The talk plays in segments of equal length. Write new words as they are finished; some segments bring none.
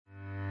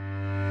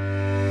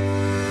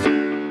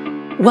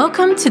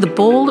Welcome to the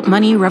Bold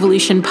Money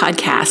Revolution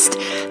podcast.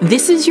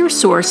 This is your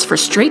source for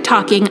straight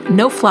talking,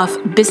 no fluff,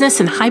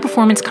 business and high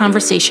performance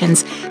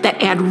conversations that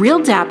add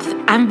real depth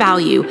and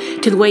value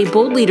to the way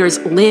bold leaders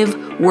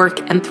live,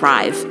 work, and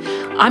thrive.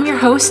 I'm your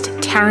host,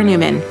 Tara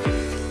Newman.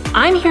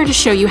 I'm here to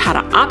show you how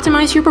to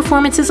optimize your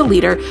performance as a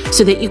leader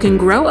so that you can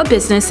grow a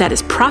business that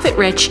is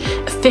profit-rich,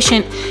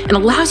 efficient, and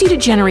allows you to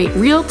generate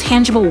real,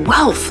 tangible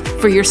wealth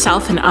for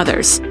yourself and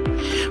others.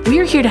 We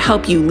are here to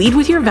help you lead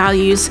with your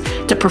values,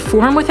 to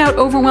perform without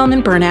overwhelm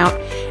and burnout,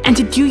 and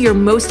to do your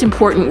most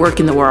important work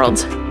in the world.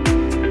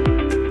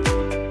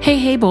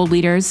 Hey, bold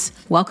leaders.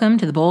 Welcome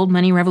to the Bold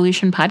Money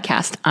Revolution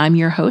podcast. I'm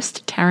your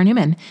host, Tara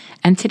Newman.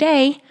 And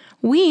today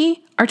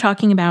we are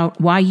talking about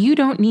why you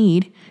don't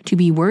need to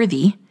be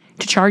worthy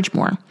to charge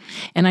more.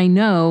 And I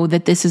know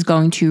that this is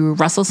going to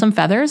rustle some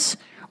feathers,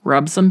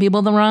 rub some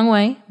people the wrong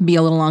way, be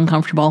a little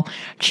uncomfortable,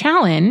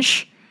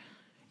 challenge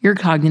your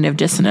cognitive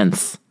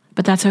dissonance.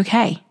 But that's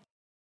okay.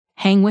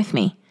 Hang with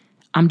me.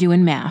 I'm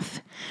doing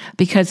math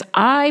because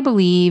I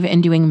believe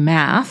in doing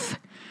math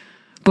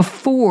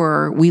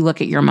before we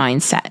look at your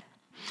mindset.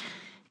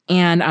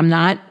 And I'm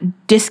not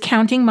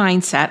discounting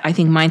mindset. I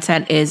think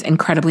mindset is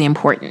incredibly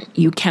important.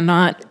 You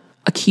cannot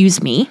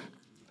accuse me,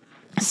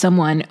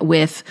 someone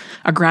with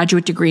a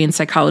graduate degree in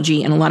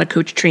psychology and a lot of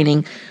coach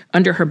training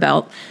under her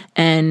belt,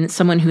 and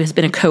someone who has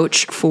been a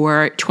coach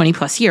for 20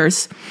 plus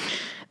years,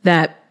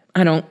 that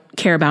I don't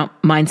care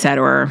about mindset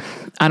or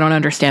I don't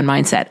understand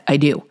mindset. I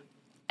do.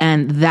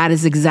 And that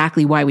is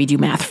exactly why we do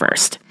math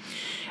first.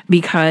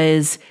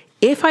 Because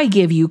if I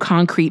give you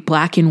concrete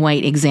black and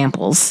white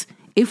examples,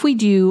 if we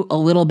do a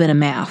little bit of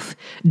math,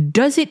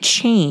 does it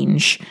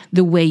change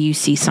the way you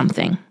see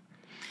something?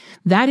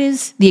 That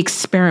is the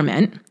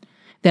experiment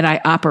that I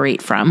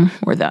operate from,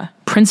 or the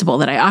principle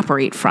that I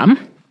operate from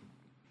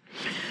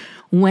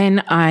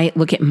when I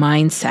look at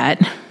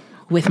mindset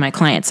with my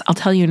clients. I'll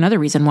tell you another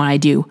reason why I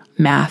do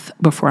math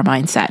before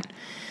mindset,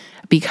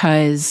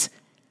 because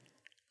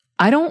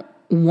I don't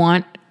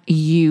want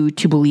you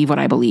to believe what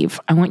I believe.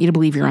 I want you to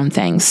believe your own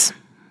things.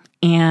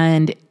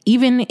 And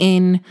even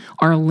in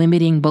our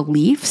limiting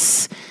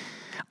beliefs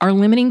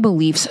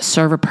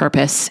serve a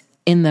purpose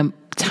in the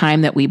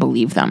time that we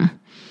believe them.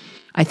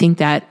 I think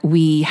that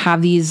we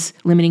have these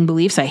limiting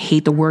beliefs. I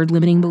hate the word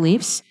limiting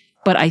beliefs,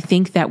 but I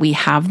think that we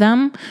have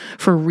them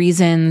for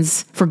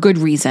reasons, for good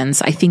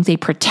reasons. I think they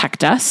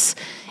protect us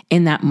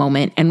in that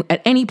moment. And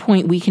at any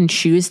point, we can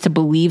choose to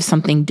believe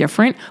something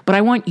different, but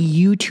I want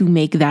you to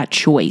make that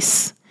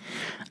choice.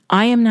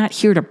 I am not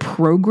here to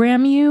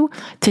program you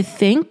to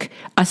think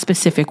a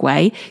specific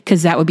way,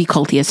 because that would be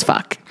culty as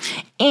fuck.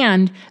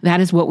 And that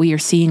is what we are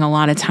seeing a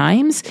lot of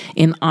times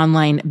in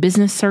online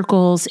business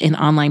circles, in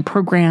online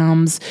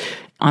programs,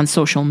 on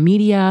social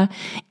media.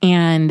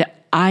 And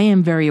I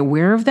am very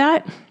aware of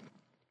that.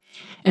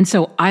 And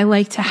so I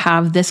like to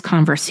have this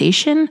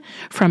conversation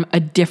from a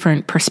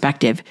different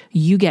perspective.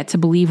 You get to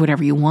believe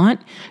whatever you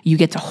want. You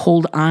get to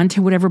hold on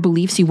to whatever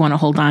beliefs you want to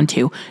hold on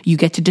to. You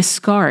get to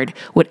discard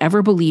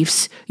whatever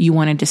beliefs you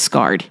want to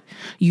discard.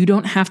 You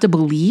don't have to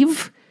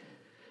believe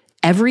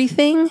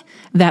everything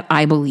that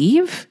I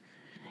believe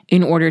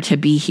in order to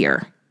be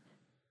here.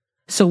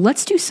 So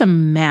let's do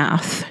some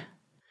math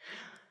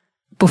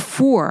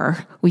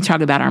before we talk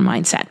about our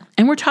mindset.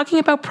 And we're talking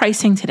about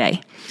pricing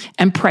today.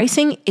 And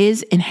pricing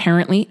is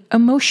inherently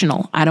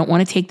emotional. I don't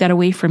want to take that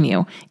away from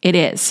you. It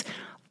is.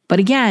 But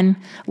again,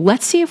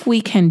 let's see if we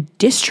can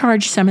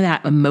discharge some of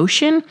that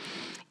emotion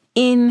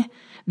in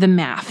the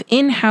math,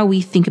 in how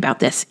we think about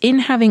this, in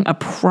having a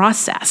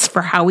process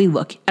for how we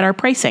look at our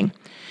pricing.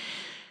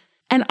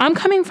 And I'm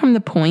coming from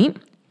the point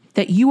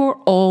that you are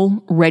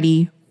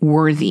already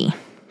worthy.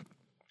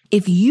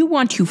 If you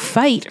want to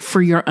fight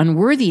for your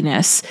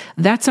unworthiness,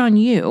 that's on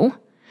you.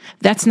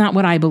 That's not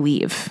what I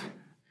believe.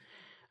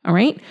 All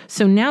right?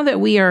 So now that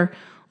we are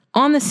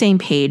on the same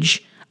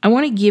page, I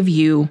want to give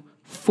you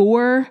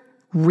 4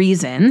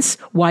 reasons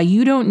why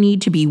you don't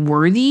need to be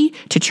worthy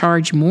to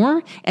charge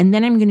more, and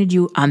then I'm going to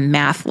do a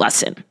math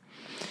lesson.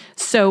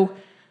 So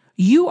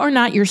you are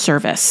not your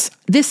service.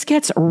 This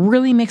gets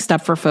really mixed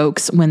up for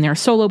folks when they're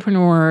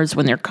solopreneurs,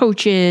 when they're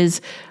coaches.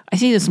 I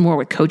see this more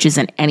with coaches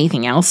than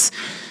anything else.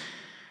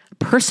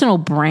 Personal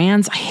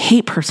brands, I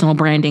hate personal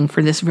branding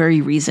for this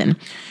very reason.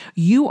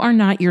 You are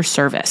not your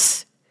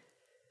service.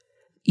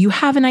 You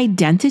have an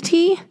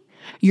identity.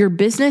 Your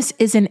business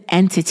is an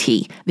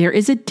entity. There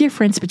is a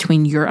difference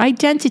between your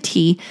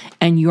identity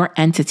and your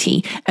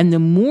entity. And the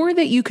more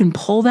that you can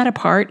pull that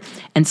apart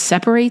and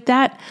separate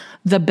that,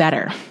 the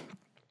better.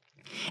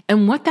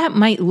 And what that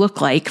might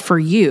look like for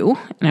you,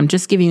 and I'm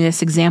just giving you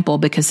this example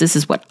because this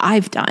is what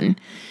I've done,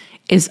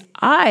 is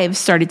I've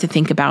started to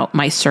think about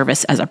my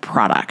service as a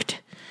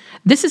product.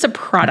 This is a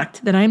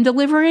product that I'm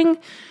delivering,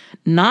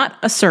 not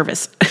a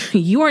service.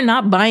 You are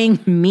not buying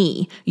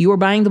me. You are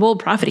buying the Bold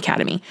Profit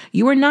Academy.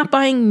 You are not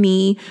buying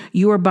me.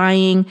 You are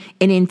buying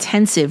an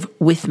intensive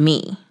with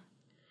me,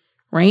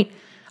 right?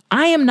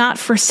 I am not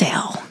for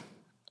sale.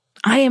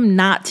 I am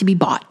not to be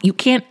bought. You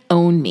can't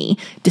own me,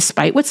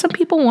 despite what some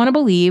people want to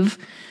believe,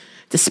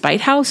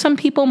 despite how some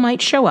people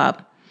might show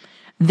up.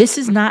 This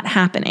is not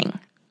happening,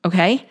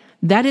 okay?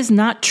 That is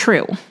not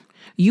true.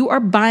 You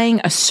are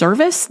buying a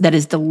service that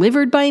is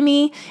delivered by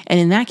me. And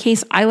in that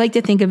case, I like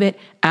to think of it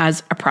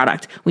as a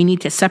product. We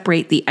need to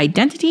separate the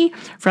identity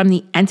from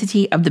the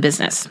entity of the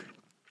business.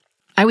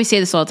 I always say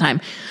this all the time.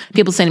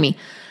 People say to me,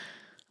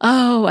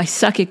 oh, I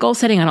suck at goal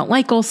setting. I don't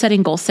like goal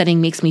setting. Goal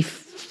setting makes me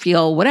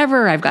feel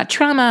whatever. I've got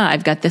trauma.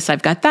 I've got this.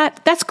 I've got that.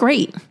 That's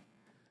great.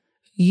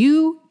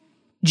 You,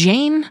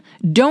 Jane,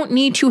 don't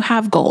need to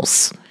have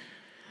goals.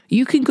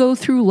 You can go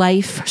through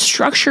life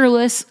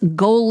structureless,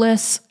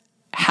 goalless,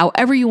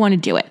 however you want to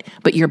do it.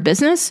 But your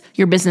business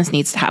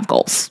needs to have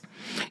goals.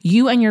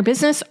 You and your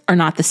business are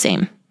not the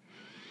same.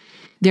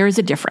 There is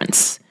a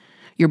difference.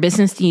 Your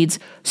business needs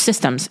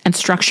systems and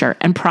structure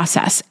and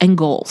process and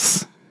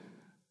goals.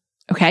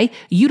 Okay?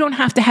 You don't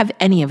have to have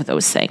any of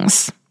those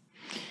things.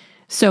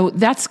 So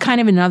that's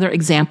kind of another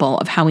example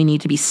of how we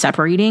need to be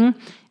separating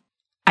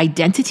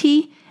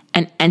identity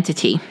and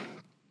entity.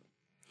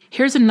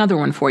 Here's another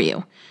one for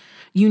you.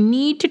 You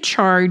need to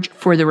charge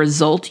for the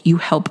result you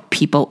help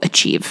people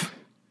achieve.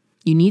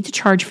 You need to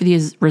charge for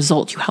the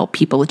result you help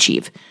people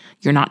achieve.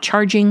 You're not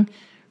charging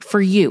for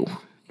you.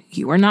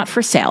 You are not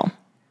for sale.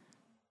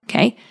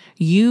 Okay?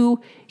 You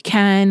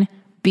can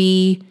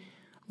be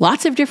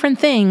lots of different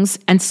things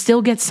and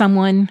still get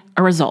someone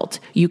a result.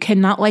 You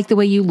cannot like the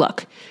way you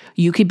look.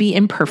 You could be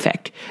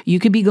imperfect. You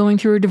could be going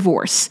through a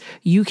divorce.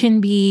 You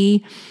can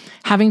be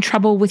having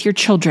trouble with your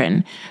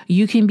children.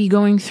 You can be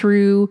going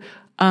through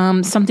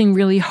something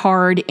really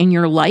hard in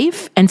your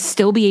life and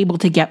still be able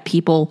to get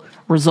people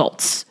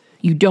results.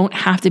 You don't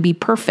have to be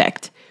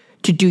perfect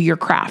to do your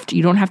craft.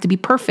 You don't have to be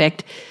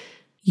perfect.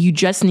 You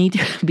just need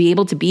to be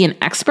able to be an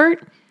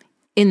expert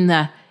in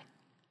the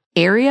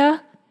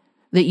area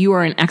that you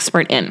are an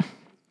expert in.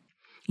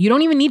 You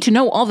don't even need to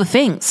know all the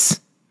things.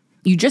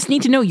 You just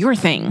need to know your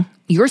thing,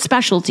 your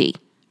specialty,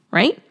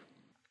 right?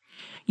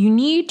 You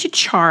need to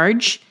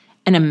charge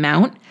an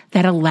amount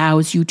that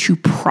allows you to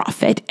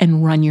profit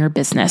and run your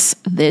business.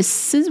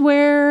 This is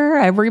where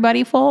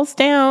everybody falls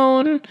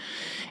down.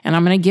 And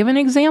I'm going to give an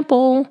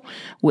example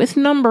with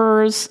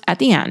numbers at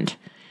the end.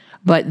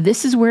 But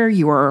this is where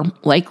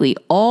likely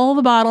all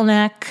the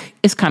bottleneck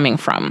is coming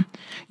from.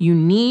 You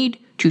need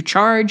to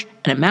charge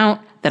an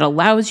amount that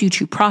allows you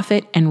to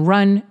profit and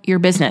run your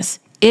business.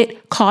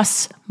 It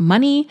costs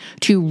money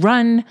to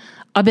run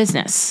a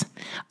business.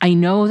 I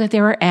know that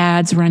there are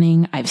ads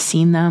running. I've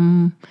seen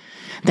them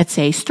that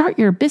say, start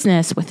your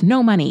business with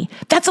no money.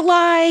 That's a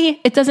lie.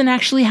 It doesn't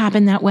actually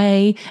happen that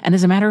way. And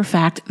as a matter of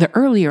fact, the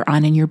earlier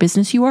on in your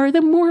business you are,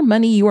 the more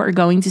money you are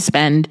going to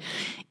spend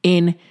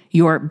in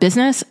your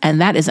business. And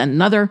that is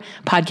another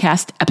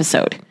podcast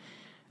episode.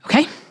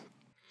 Okay?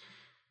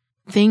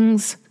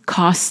 Things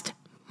cost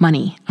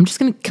money.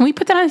 Can we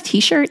put that on a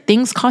t-shirt?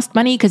 Things cost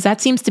money, because that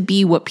seems to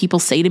be what people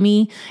say to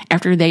me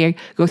after they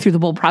go through the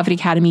Bold Profit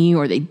Academy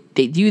or they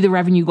do the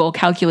revenue goal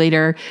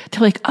calculator.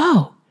 They're like,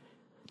 oh,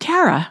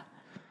 Tara,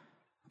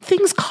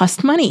 things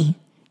cost money.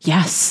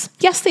 Yes,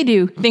 they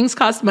do. Things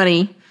cost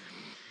money.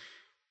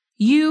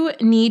 You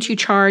need to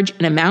charge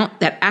an amount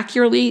that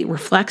accurately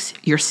reflects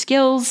your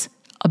skills,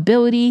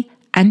 ability,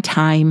 and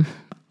time.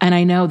 And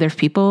I know there's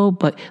people,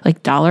 but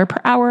like $1 per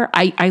hour,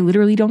 I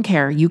literally don't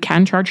care. You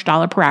can charge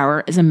 $1 per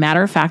hour. As a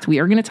matter of fact, we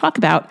are going to talk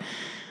about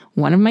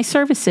one of my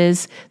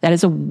services that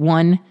is a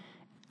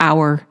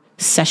 1-hour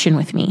session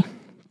with me.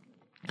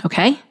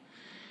 Okay?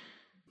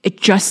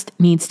 It just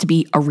needs to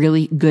be a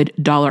really good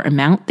dollar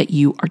amount that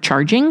you are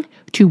charging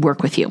to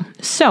work with you.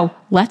 So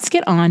let's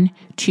get on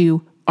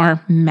to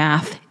our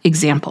math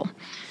example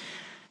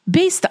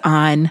based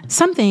on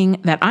something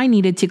that I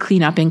needed to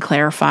clean up and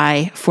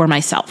clarify for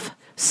myself.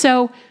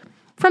 So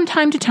from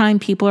time to time,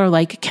 people are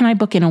like, can I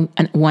book in a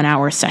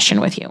 1-hour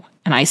session with you?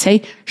 And I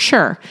say,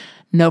 sure,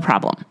 no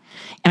problem.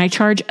 And I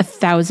charge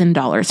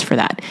 $1,000 for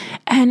that.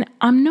 And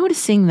I'm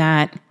noticing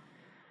that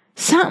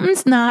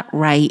something's not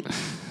right.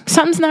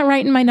 Something's not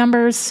right in my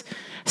numbers.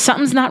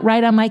 Something's not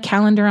right on my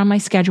calendar, on my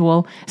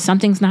schedule.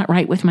 Something's not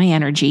right with my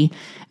energy.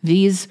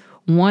 These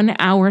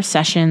 1-hour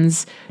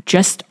sessions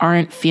just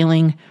aren't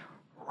feeling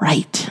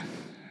right.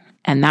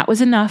 And that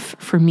was enough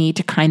for me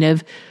to kind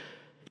of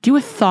do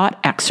a thought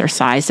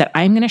exercise that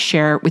I'm going to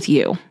share with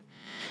you,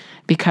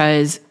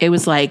 because it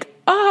was like,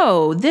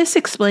 oh, this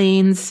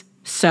explains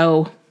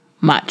so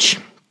much.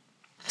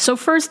 So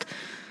first,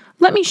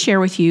 let me share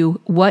with you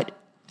what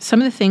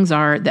some of the things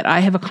are that I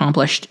have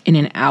accomplished in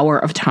an hour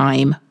of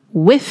time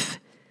with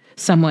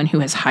someone who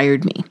has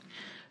hired me.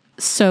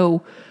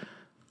 So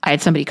I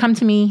had somebody come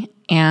to me,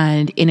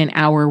 and in an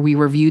hour, we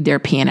reviewed their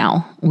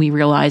P&L. We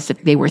realized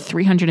that they were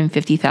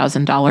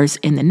 $350,000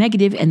 in the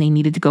negative, and they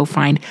needed to go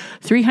find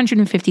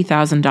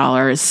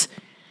 $350,000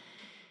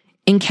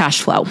 in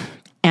cash flow.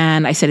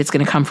 And I said, it's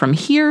going to come from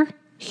here,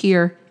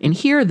 here, and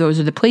here. Those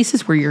are the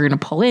places where you're going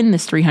to pull in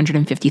this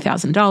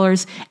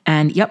 $350,000.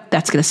 And yep,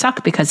 that's going to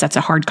suck, because that's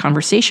a hard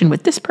conversation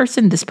with this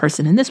person, and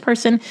this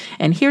person.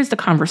 And here's the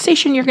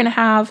conversation you're going to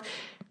have.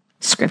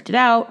 Script it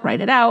out, write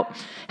it out.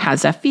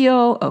 How's that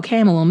feel? Okay,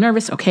 I'm a little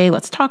nervous. Okay,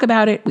 let's talk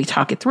about it. We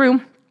talk it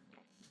through.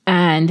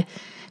 And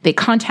they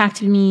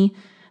contacted me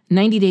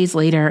 90 days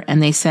later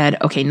and they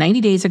said, okay,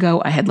 90 days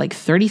ago, I had like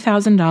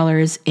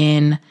 $30,000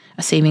 in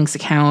a savings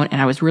account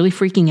and I was really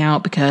freaking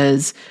out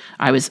because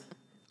I was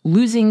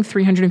losing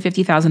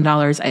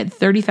 $350,000. I had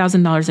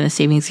 $30,000 in a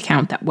savings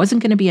account. That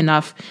wasn't going to be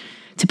enough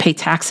to pay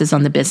taxes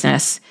on the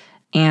business.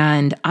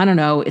 And I don't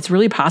know, it's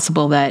really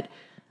possible that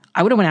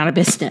I would have went out of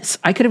business.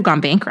 I could have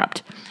gone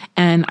bankrupt.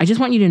 And I just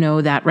want you to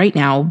know that right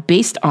now,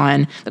 based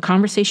on the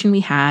conversation we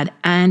had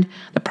and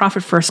the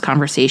profit first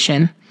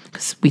conversation,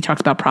 because we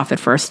talked about profit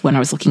first when I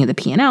was looking at the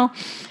P&L,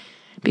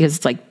 because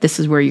it's like, this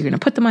is where you're going to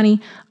put the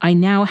money. I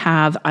now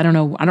have, I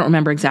don't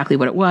remember exactly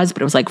what it was,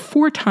 but it was like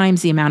 4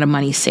 times the amount of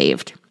money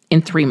saved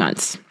in 3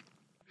 months.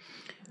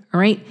 All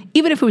right.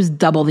 Even if it was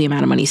double the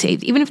amount of money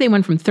saved, even if they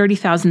went from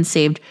 30,000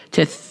 saved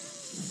to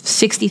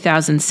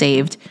 60,000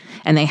 saved,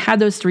 and they had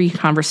those 3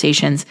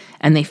 conversations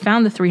and they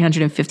found the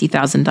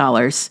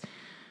 $350,000,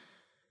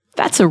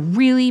 that's a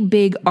really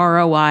big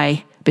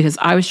ROI because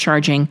I was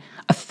charging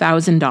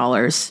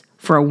 $1,000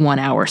 for a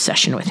 1-hour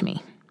session with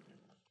me.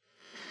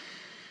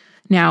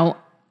 Now,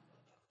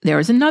 there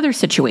was another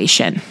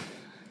situation.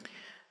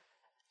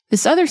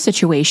 This other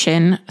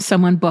situation,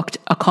 someone booked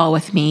a call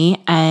with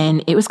me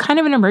and it was kind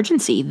of an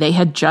emergency. They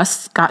had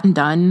just gotten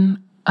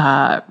done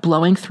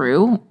blowing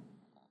through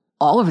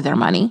all of their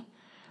money,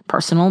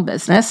 personal,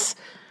 business.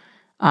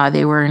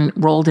 They were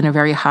enrolled in a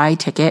very high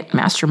ticket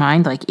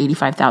mastermind, like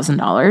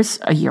 $85,000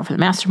 a year for the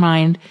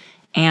mastermind.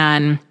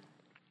 And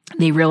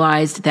they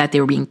realized that they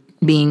were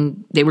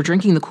they were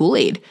drinking the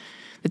Kool-Aid,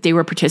 that they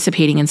were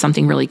participating in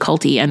something really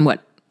culty. And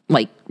what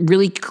like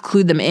really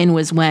clued them in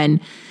was when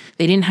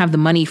they didn't have the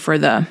money for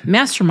the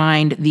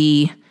mastermind,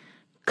 the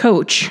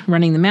coach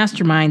running the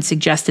mastermind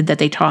suggested that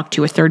they talk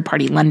to a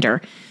third-party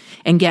lender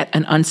and get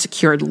an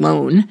unsecured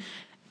loan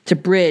to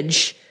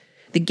bridge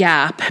the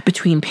gap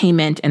between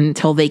payment and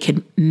until they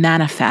could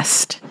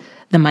manifest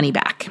the money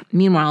back.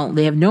 Meanwhile,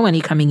 they have no money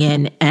coming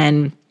in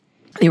and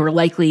they were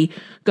likely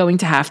going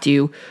to have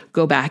to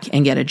go back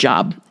and get a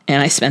job.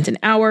 And I spent an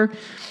hour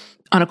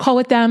on a call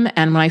with them.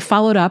 And when I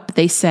followed up,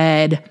 they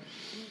said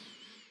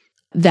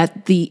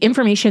that the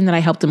information that I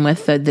helped them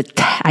with,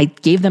 I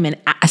gave them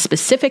a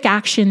specific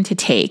action to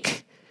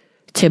take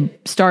to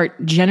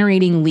start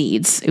generating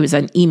leads. It was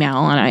an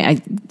email and I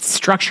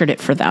structured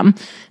it for them.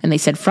 And they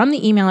said, from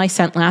the email I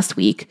sent last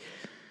week,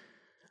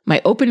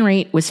 my open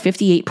rate was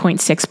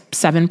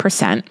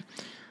 58.67%.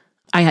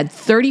 I had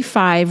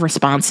 35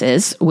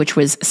 responses, which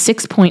was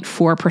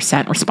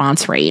 6.4%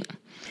 response rate,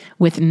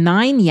 with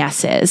 9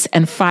 yeses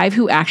and 5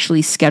 who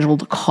actually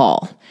scheduled a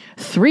call.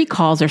 3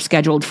 calls are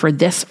scheduled for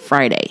this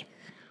Friday,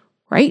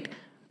 right?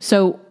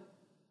 So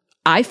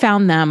I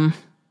found them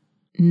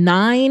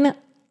 9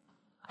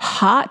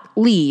 hot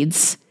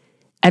leads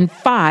and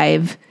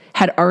 5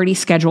 had already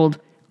scheduled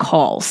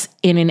calls.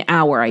 In an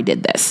hour I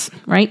did this,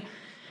 right?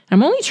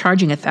 I'm only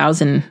charging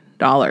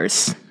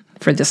 $1,000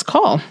 for this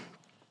call.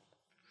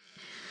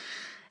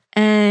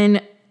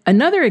 And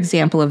another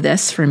example of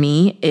this for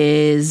me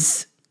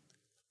is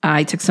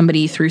I took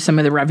somebody through some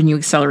of the revenue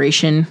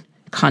acceleration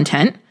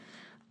content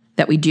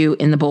that we do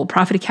in the Bold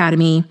Profit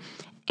Academy.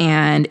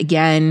 And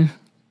again,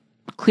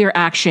 clear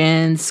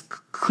actions,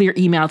 clear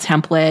email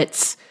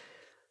templates,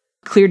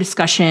 clear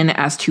discussion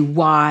as to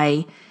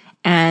why.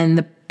 And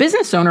the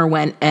business owner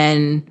went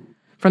and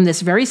from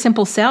this very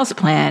simple sales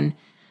plan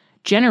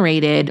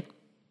generated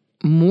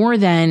more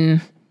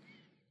than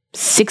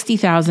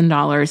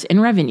 $60,000 in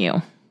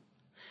revenue.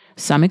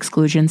 Some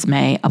exclusions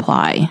may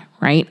apply,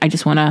 right?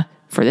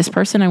 For this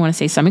person, I want to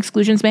say some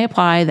exclusions may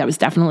apply. That was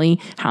definitely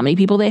how many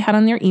people they had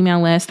on their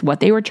email list, what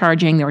they were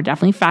charging. There were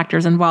definitely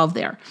factors involved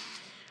there.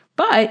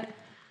 But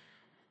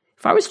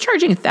if I was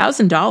charging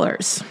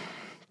 $1,000,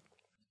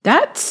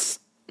 that's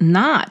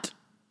not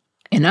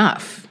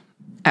enough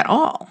at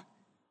all.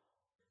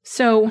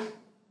 So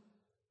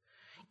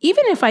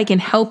even if I can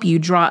help you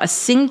draw a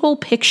single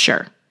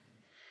picture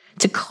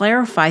to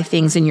clarify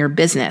things in your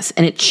business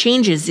and it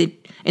changes the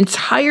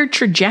entire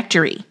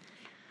trajectory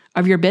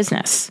of your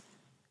business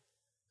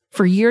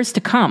for years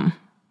to come,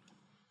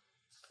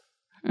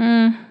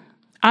 I'm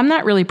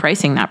not really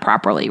pricing that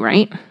properly,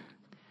 right?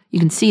 You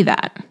can see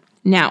that.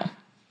 Now,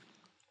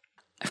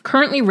 I've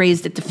currently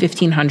raised it to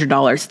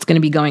 $1,500. It's going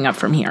to be going up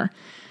from here.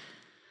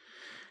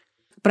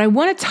 But I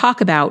want to talk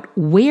about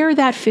where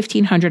that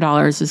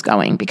 $1,500 is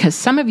going, because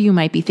some of you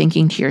might be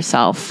thinking to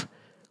yourself,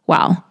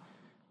 wow,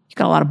 you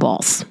got a lot of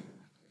balls,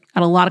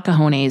 got a lot of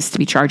cojones to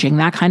be charging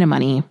that kind of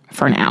money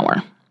for an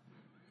hour.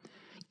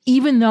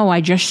 Even though I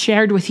just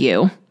shared with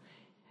you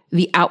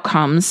the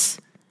outcomes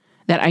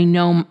that I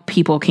know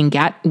people can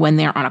get when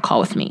they're on a call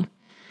with me.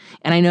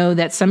 And I know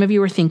that some of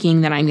you are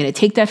thinking that I'm going to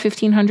take that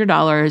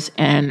 $1,500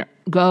 and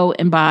go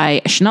and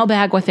buy a Chanel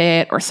bag with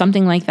it or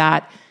something like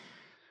that.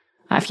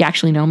 If you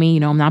actually know me, you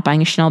know I'm not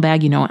buying a Chanel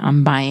bag. You know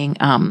I'm buying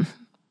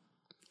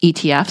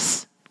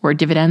ETFs or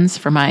dividends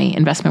for my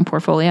investment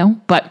portfolio.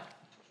 But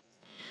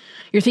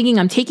you're thinking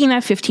I'm taking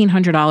that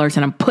 $1,500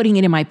 and I'm putting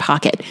it in my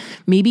pocket.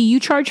 Maybe you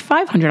charge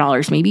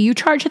 $500. Maybe you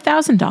charge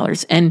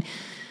 $1,000. And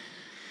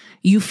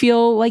you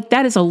feel like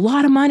that is a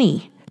lot of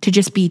money to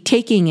just be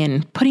taking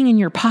and putting in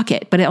your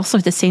pocket. But also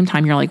at the same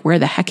time, you're like, where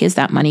the heck is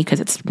that money? Because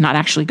it's not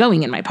actually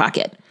going in my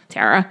pocket,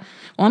 Tara.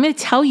 Well, I'm going to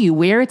tell you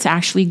where it's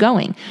actually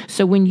going.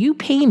 So when you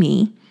pay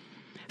me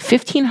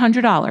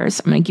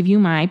 $1,500, I'm going to give you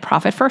my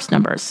profit first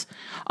numbers.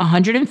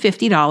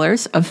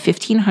 $150 of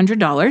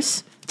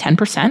 $1,500,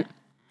 10%,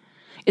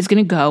 is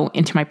going to go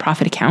into my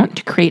profit account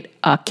to create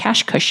a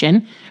cash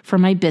cushion for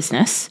my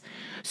business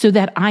so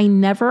that I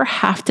never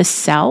have to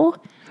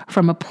sell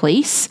from a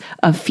place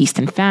of feast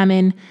and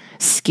famine,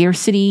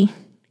 scarcity,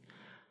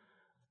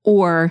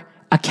 or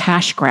a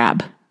cash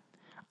grab.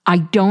 I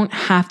don't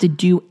have to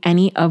do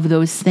any of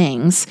those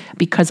things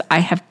because I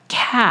have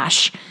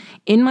cash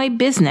in my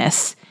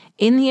business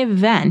in the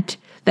event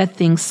that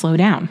things slow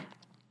down.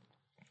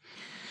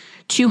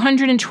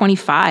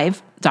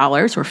 $225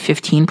 or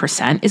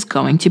 15% is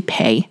going to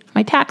pay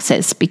my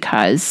taxes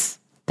because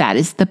that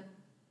is the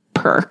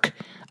perk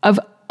of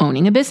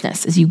owning a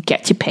business, is you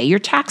get to pay your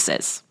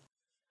taxes.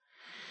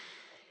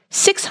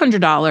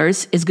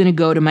 $600 is going to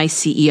go to my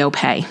CEO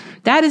pay.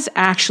 That is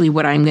actually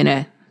what I'm going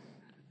to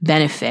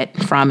benefit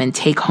from and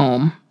take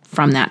home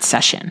from that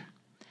session.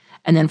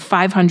 And then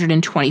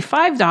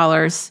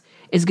 $525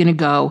 is going to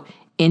go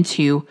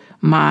into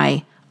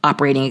my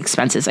operating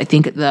expenses. I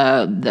think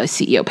the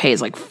CEO pay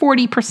is like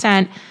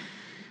 40%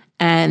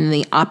 and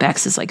the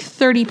OpEx is like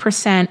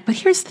 30%. But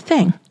here's the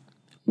thing.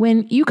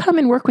 When you come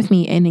and work with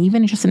me in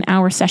even just an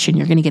hour session,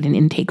 you're going to get an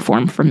intake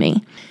form from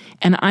me.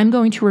 And I'm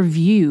going to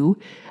review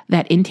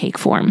that intake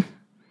form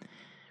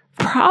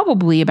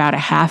probably about a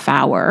half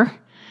hour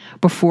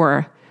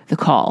before the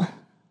call.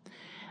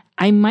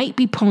 I might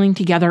be pulling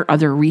together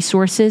other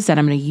resources that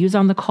I'm going to use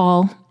on the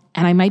call,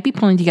 and I might be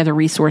pulling together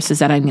resources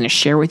that I'm going to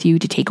share with you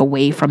to take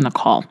away from the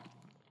call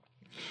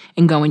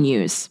and go and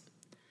use.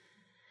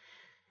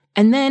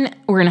 And then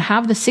we're going to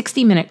have the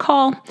 60-minute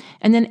call,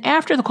 and then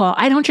after the call,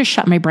 I don't just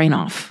shut my brain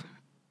off.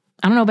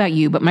 I don't know about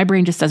you, but my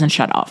brain just doesn't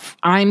shut off.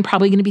 I'm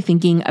probably going to be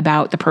thinking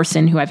about the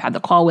person who I've had the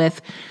call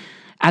with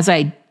as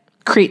I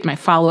create my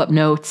follow-up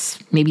notes,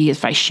 maybe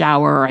if I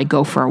shower or I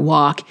go for a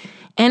walk.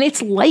 And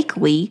it's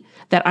likely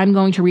that I'm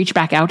going to reach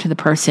back out to the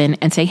person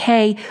and say,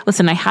 hey,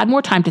 listen, I had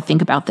more time to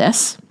think about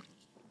this.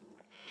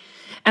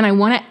 And I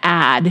want to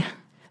add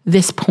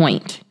this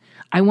point.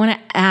 I want to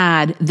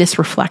add this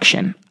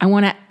reflection. I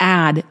want to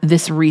add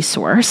this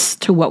resource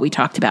to what we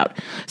talked about.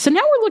 So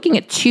now we're looking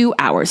at 2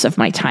 hours of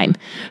my time.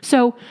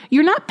 So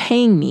you're not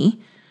paying me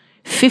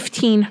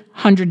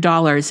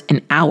 $1,500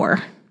 an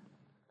hour.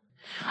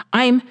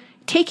 I'm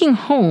taking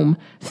home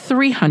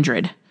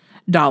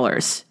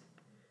 $300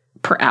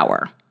 per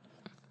hour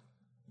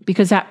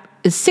because that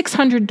is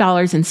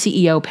 $600 in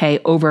CEO pay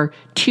over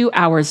 2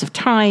 hours of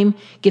time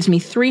gives me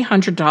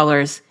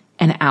 $300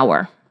 an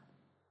hour,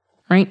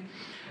 right?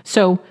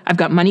 So I've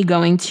got money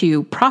going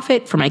to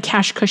profit for my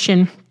cash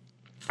cushion.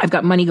 I've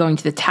got money going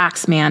to the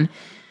tax man.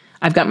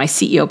 I've got my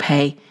CEO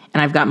pay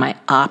and I've got my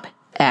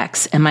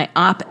OpEx. And my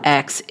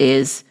OpEx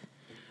is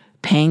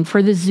paying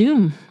for the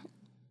Zoom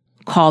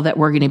call that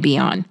we're going to be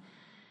on.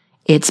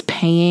 It's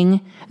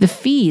paying the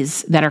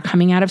fees that are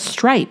coming out of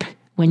Stripe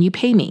when you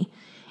pay me.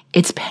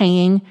 It's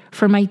paying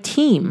for my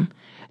team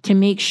to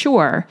make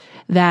sure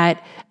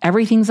that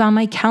everything's on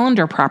my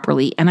calendar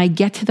properly and I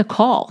get to the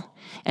call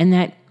and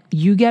that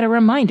you get a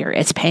reminder.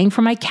 It's paying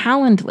for my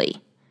Calendly.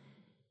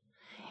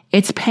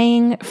 It's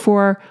paying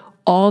for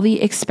all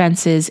the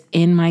expenses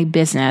in my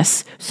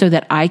business so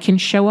that I can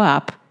show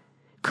up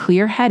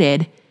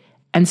clear-headed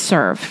and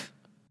serve.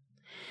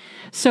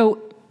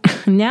 So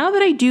now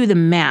that I do the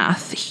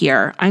math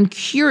here, I'm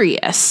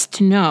curious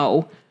to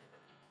know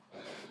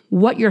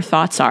what your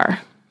thoughts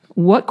are.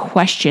 What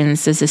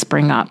questions does this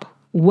bring up?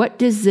 What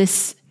does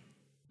this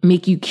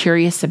make you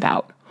curious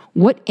about?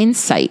 What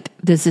insight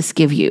does this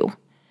give you?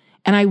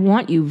 And I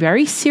want you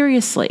very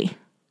seriously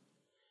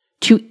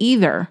to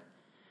either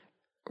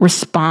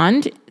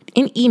respond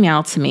in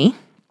email to me,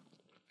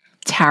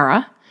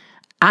 Tara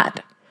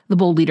at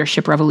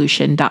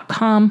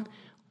theboldleadership.revolution.com,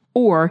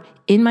 or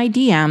in my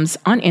DMs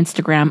on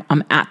Instagram,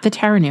 I'm at the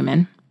Tara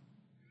Newman.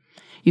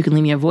 You can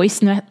leave me a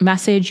voice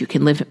message. You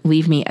can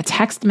leave me a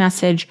text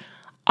message.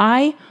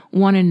 I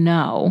want to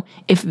know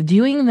if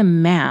doing the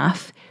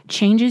math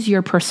changes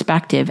your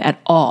perspective at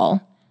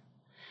all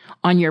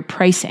on your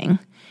pricing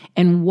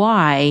and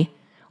why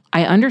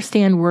I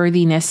understand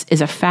worthiness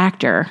is a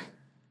factor.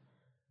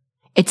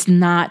 It's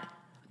not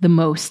the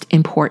most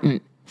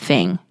important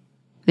thing.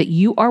 That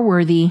you are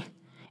worthy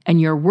and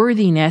your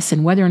worthiness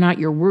and whether or not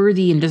you're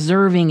worthy and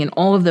deserving and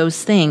all of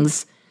those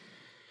things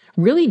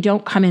really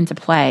don't come into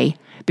play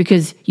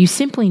because you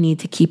simply need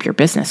to keep your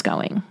business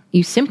going.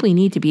 You simply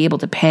need to be able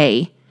to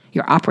pay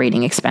your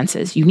operating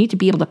expenses. You need to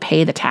be able to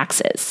pay the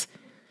taxes.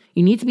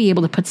 You need to be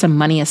able to put some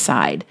money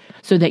aside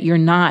so that you're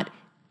not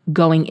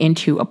going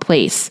into a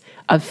place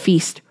of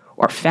feast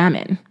or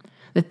famine.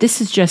 That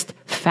this is just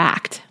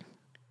fact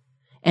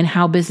and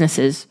how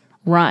businesses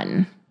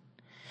run.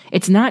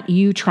 It's not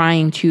you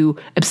trying to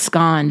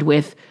abscond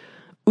with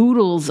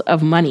oodles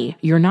of money.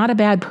 You're not a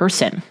bad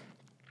person.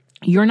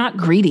 You're not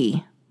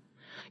greedy.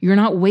 You're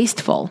not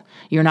wasteful.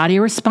 You're not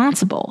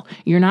irresponsible.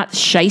 You're not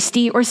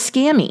shisty or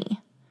scammy.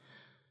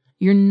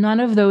 You're none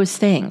of those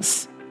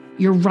things.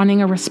 You're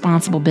running a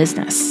responsible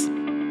business.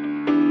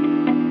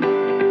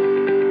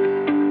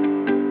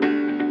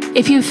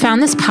 If you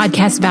found this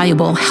podcast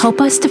valuable, help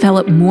us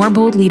develop more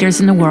bold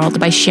leaders in the world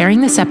by sharing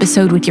this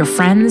episode with your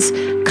friends,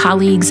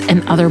 colleagues,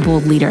 and other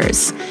bold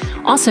leaders.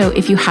 Also,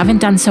 if you haven't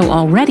done so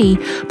already,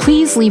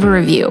 please leave a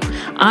review.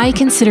 I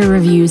consider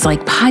reviews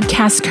like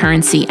podcast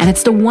currency, and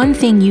it's the one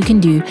thing you can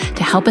do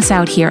to help us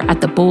out here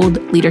at the Bold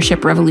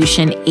Leadership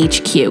Revolution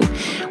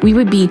HQ. We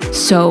would be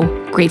so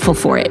grateful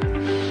for it.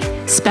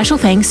 Special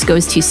thanks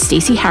goes to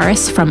Stacey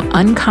Harris from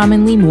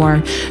Uncommonly More,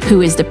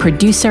 who is the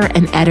producer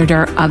and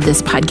editor of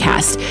this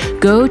podcast.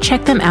 Go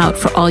check them out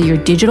for all your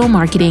digital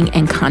marketing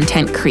and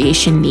content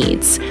creation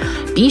needs.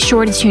 Be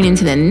sure to tune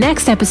into the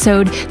next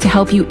episode to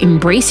help you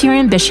embrace your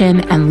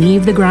ambition and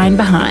leave the grind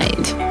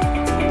behind.